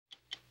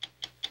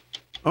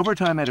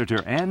Overtime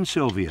editor Ann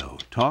Silvio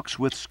talks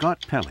with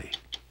Scott Pelley.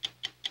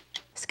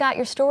 Scott,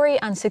 your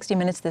story on 60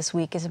 Minutes this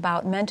week is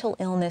about mental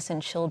illness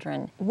in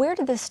children. Where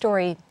did this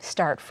story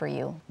start for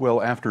you?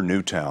 Well, after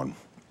Newtown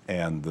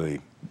and the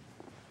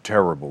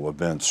terrible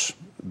events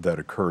that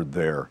occurred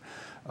there,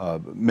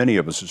 many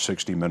of us at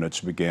 60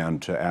 Minutes began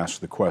to ask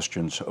the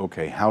questions,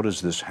 okay, how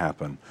does this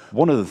happen?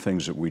 One of the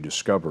things that we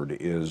discovered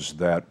is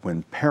that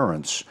when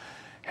parents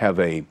have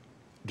a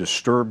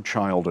disturbed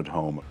child at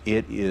home,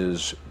 it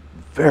is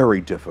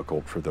very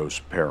difficult for those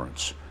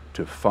parents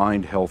to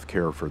find health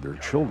care for their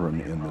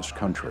children in this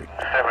country.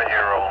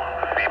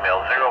 7-year-old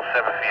female,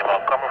 07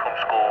 female, coming from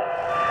school.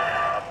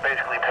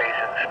 Basically,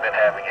 patient's been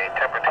having a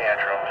temper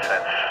tantrum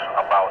since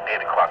about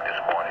 8 o'clock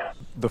this morning.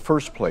 The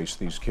first place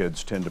these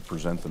kids tend to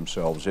present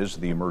themselves is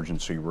the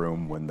emergency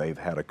room when they've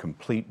had a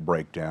complete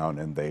breakdown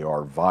and they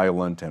are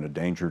violent and a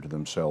danger to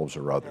themselves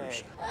or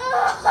others.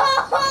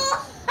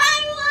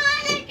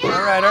 All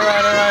right.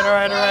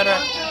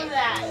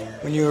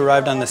 When you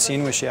arrived on the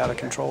scene, was she out of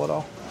control at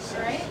all?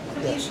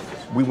 Yes.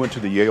 We went to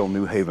the Yale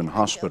New Haven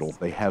Hospital.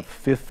 They have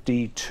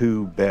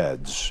 52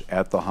 beds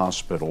at the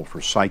hospital for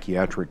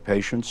psychiatric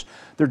patients.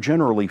 They're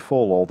generally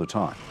full all the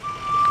time.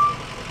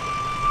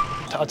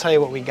 I'll tell you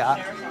what we got.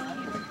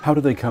 How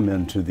do they come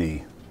into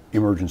the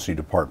emergency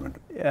department?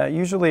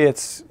 Usually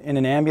it's in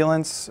an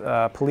ambulance.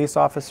 Police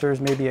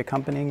officers may be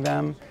accompanying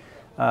them.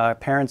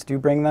 Parents do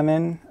bring them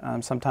in.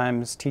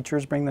 Sometimes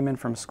teachers bring them in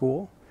from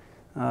school.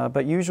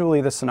 But usually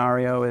the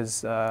scenario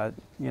is,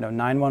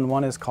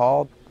 911 is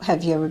called.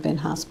 Have you ever been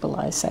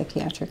hospitalized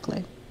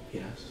psychiatrically?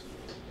 Yes.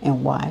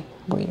 And why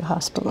were you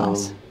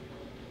hospitalized?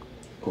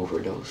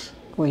 Overdose.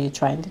 Were you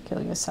trying to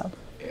kill yourself?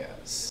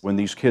 Yes. When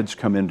these kids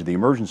come into the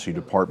emergency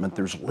department,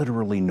 there's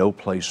literally no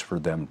place for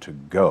them to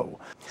go.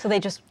 So they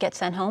just get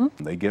sent home?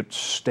 They get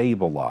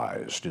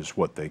stabilized, is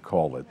what they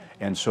call it.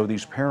 And so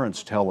these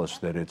parents tell us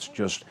that it's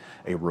just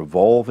a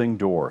revolving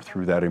door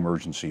through that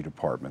emergency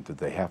department, that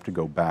they have to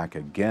go back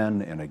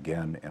again and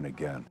again and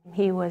again.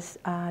 He was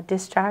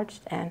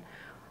discharged and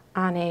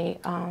on a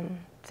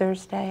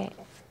Thursday,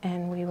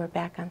 and we were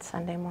back on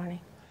Sunday morning.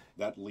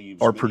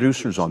 Our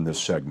producers on this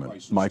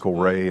segment, Michael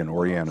Ray and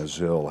Oriana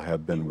Zill,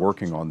 have been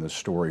working on this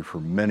story for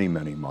many,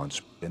 many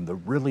months. And the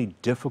really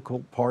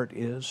difficult part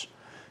is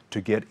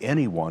to get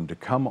anyone to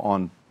come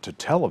on to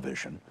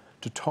television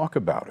to talk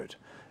about it.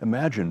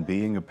 Imagine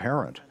being a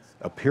parent,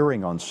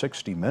 appearing on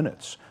 60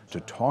 Minutes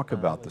to talk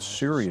about the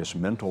serious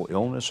mental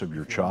illness of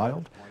your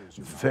child.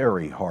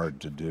 Very hard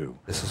to do.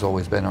 This has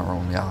always been our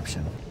only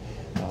option.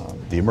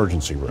 The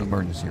emergency room.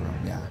 Emergency room,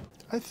 yeah.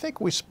 I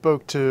think we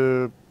spoke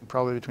to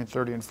probably between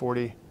 30 and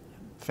 40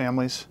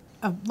 families.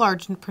 A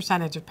large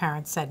percentage of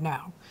parents said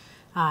no.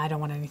 I don't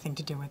want anything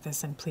to do with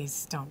this, and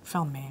please don't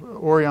film me.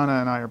 Oriana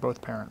and I are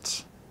both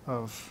parents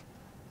of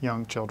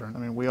young children. I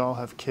mean, we all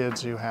have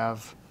kids who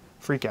have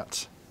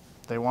freakouts.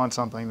 They want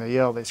something, they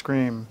yell, they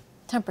scream.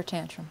 Temper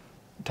tantrum.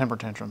 Temper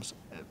tantrums.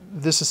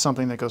 This is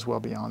something that goes well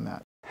beyond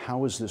that.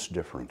 How is this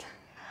different?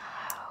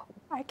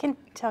 I can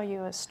tell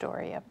you a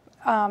story.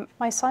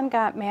 My son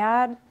got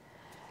mad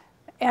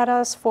at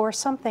us for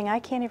something. I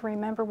can't even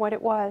remember what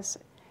it was.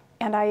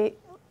 And I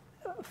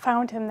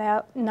found him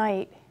that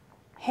night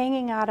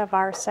hanging out of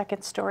our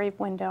second-story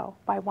window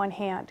by one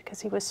hand because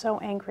he was so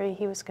angry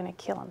he was going to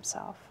kill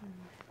himself.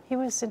 He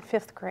was in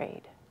 5th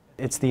grade.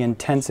 It's the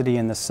intensity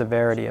and the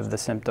severity of the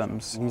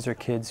symptoms. These are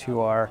kids who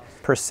are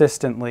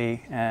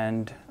persistently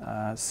and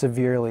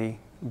severely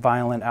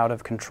violent, out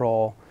of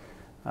control,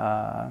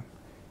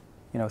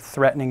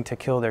 threatening to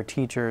kill their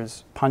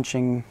teachers,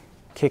 punching,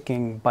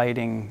 kicking,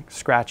 biting,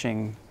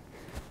 scratching,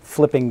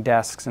 flipping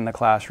desks in the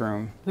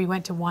classroom. We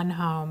went to one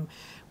home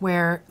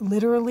where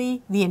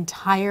literally the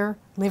entire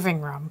living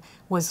room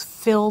was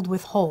filled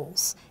with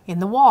holes in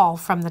the wall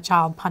from the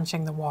child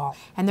punching the wall.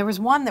 And there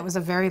was one that was a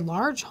very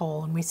large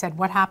hole, and we said,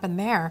 what happened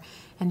there?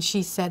 And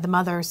she said, the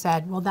mother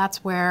said, well,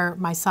 that's where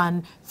my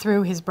son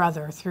threw his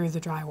brother through the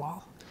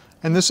drywall.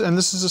 And this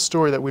is a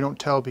story that we don't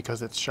tell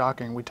because it's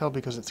shocking. We tell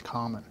because it's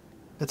common.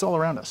 It's all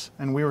around us,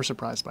 and we were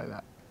surprised by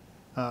that.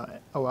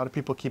 A lot of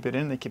people keep it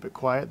in, they keep it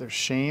quiet. There's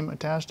shame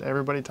attached.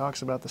 Everybody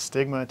talks about the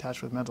stigma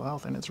attached with mental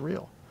health, and it's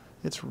real.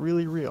 It's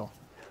really real.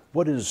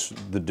 What is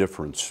the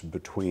difference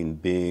between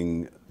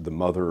being the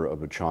mother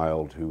of a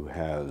child who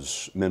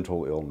has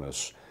mental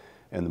illness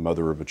and the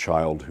mother of a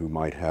child who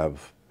might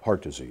have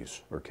heart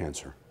disease or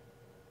cancer?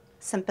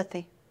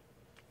 Sympathy.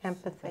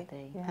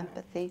 Empathy. Yeah.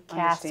 Empathy.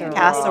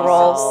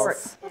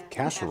 Casseroles.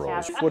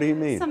 Casseroles? What do you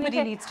mean?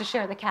 Somebody needs to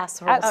share the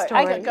casserole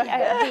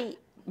story.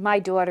 My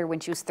daughter, when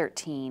she was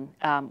 13,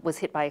 was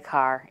hit by a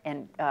car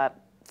and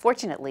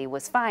fortunately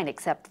was fine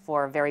except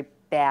for a very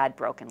bad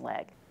broken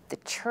leg. The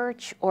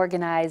church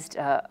organized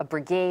a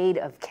brigade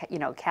of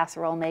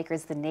casserole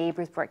makers. The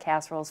neighbors brought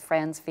casseroles,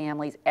 friends,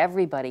 families,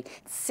 everybody.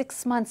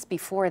 6 months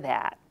before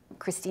that,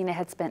 Christina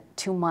had spent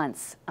 2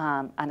 months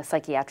on a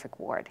psychiatric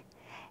ward,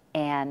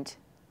 and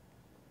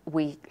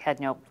we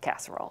had no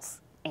casseroles.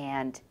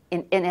 And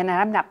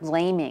I'm not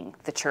blaming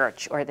the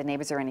church or the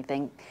neighbors or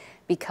anything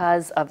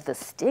because of the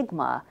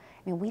stigma.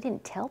 I mean, we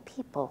didn't tell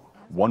people.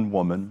 One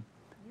woman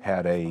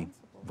had a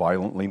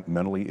violently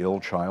mentally ill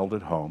child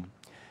at home,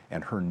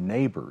 and her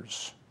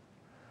neighbors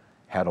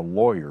had a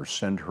lawyer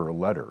send her a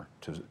letter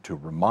to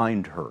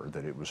remind her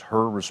that it was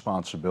her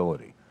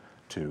responsibility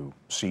to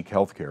seek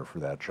health care for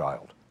that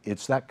child.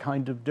 It's that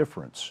kind of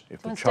difference.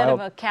 If So the instead child,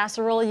 of a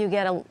casserole, you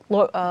get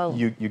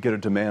you get a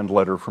demand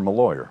letter from a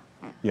lawyer.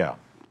 Yeah.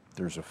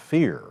 There's a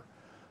fear,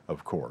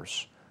 of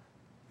course,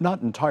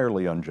 not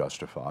entirely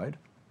unjustified,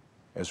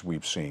 as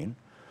we've seen,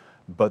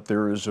 but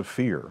there is a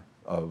fear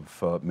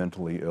of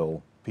mentally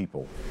ill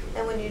people.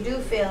 And when you do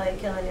feel like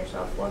killing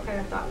yourself, what kind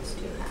of thoughts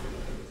do you have?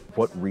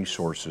 What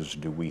resources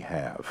do we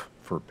have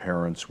for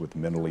parents with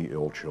mentally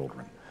ill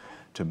children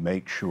to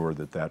make sure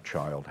that that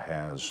child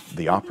has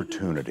the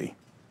opportunity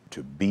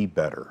to be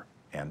better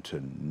and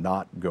to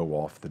not go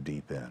off the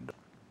deep end?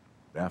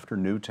 After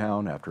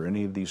Newtown, after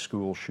any of these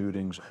school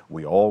shootings,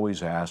 we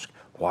always ask,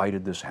 why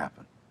did this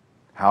happen?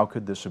 How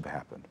could this have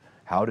happened?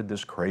 How did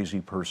this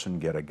crazy person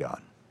get a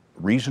gun?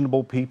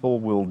 Reasonable people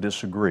will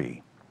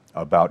disagree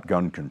about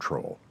gun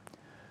control,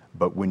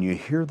 but when you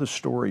hear the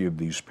story of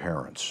these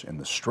parents and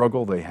the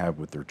struggle they have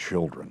with their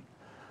children,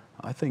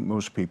 I think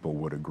most people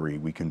would agree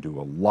we can do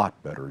a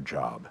lot better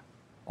job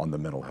on the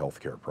mental health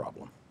care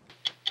problem.